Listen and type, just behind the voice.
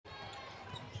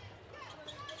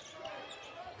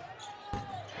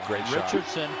Great shot.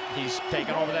 Richardson, he's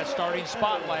taken over that starting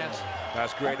spot, Lance.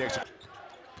 That's great execution.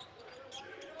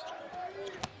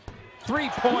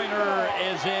 Three-pointer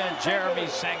is in, Jeremy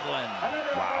Senglin.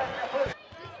 Wow.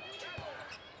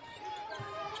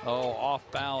 Oh, off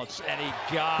balance, and he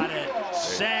got it.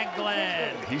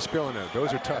 Senglin. He's feeling it.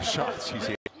 Those are tough shots. He's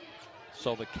hitting.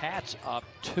 So the Cats up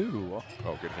 2.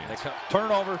 Oh, good hands.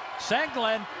 Turnover.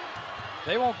 Senglin.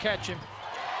 They won't catch him.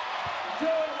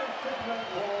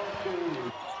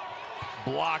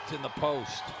 Blocked in the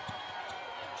post.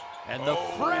 And the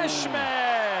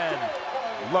freshman.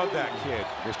 Love that kid,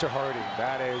 Mr. Harding.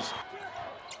 That is.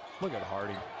 Look at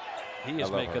Harding. He is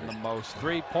making Harding. the most.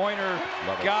 Three-pointer.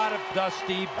 Love it. Got it,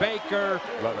 Dusty Baker.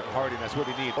 Love it. Harding, that's what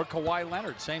he needs. Or Kawhi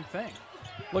Leonard, same thing.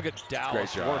 Look at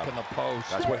Dallas job. working the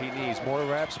post. That's what he needs. More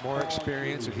reps, more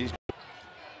experience, and he's.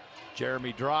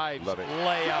 Jeremy drives. Love it.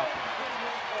 Layup.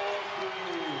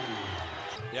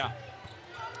 Yeah.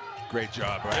 Great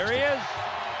job, Braxton. There he is.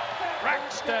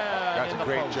 Braxton. That's in a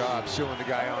great post. job sealing the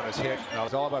guy on his hit. Now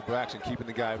it's all about Braxton keeping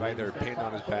the guy right there, pinned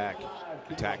on his back,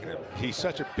 attacking him. He's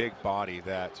such a big body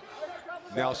that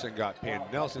Nelson got pinned.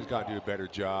 Nelson's got to do a better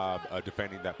job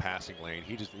defending that passing lane.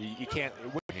 He can't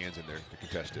put hands in there to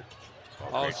contest it.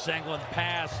 Oh, Senglin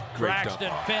pass. Great Braxton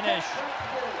dump off. finish.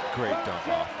 Great dump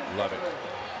off. Love it.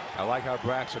 I like how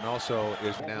Braxton also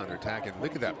is down. They're attacking.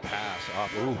 Look at that pass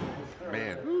off. Ooh,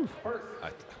 man. Ooh.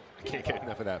 I can't get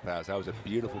enough of that pass. That was a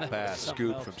beautiful pass.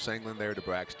 Scoop from Senglin there to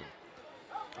Braxton.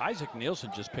 Isaac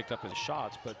Nielsen just picked up his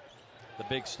shots, but the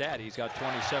big stat, he's got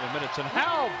 27 minutes. And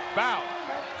how about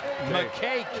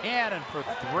McKay Cannon for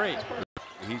 3?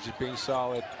 He's just being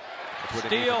solid.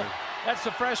 Steal. That's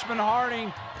the freshman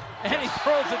Harding. And he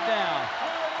throws it down.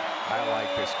 I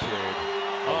like this kid.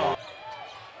 Oh.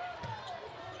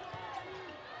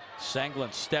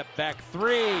 Senglin step back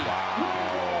 3.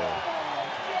 Wow.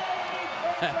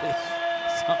 That is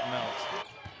something else.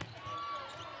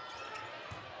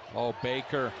 Oh,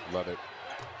 Baker. Love it.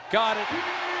 Got it.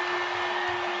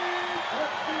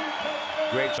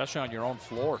 Great. Especially on your own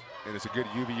floor. And it's a good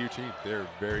UVU team. They're a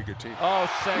very good team. Oh,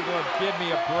 Senglin, give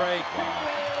me a break.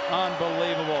 Wow.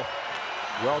 Unbelievable.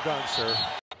 Well done, sir.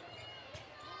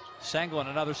 Senglin,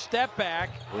 another step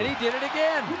back, and he did it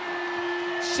again.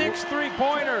 6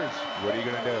 3-pointers. What are you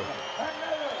going to do?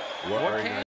 What are you going to do?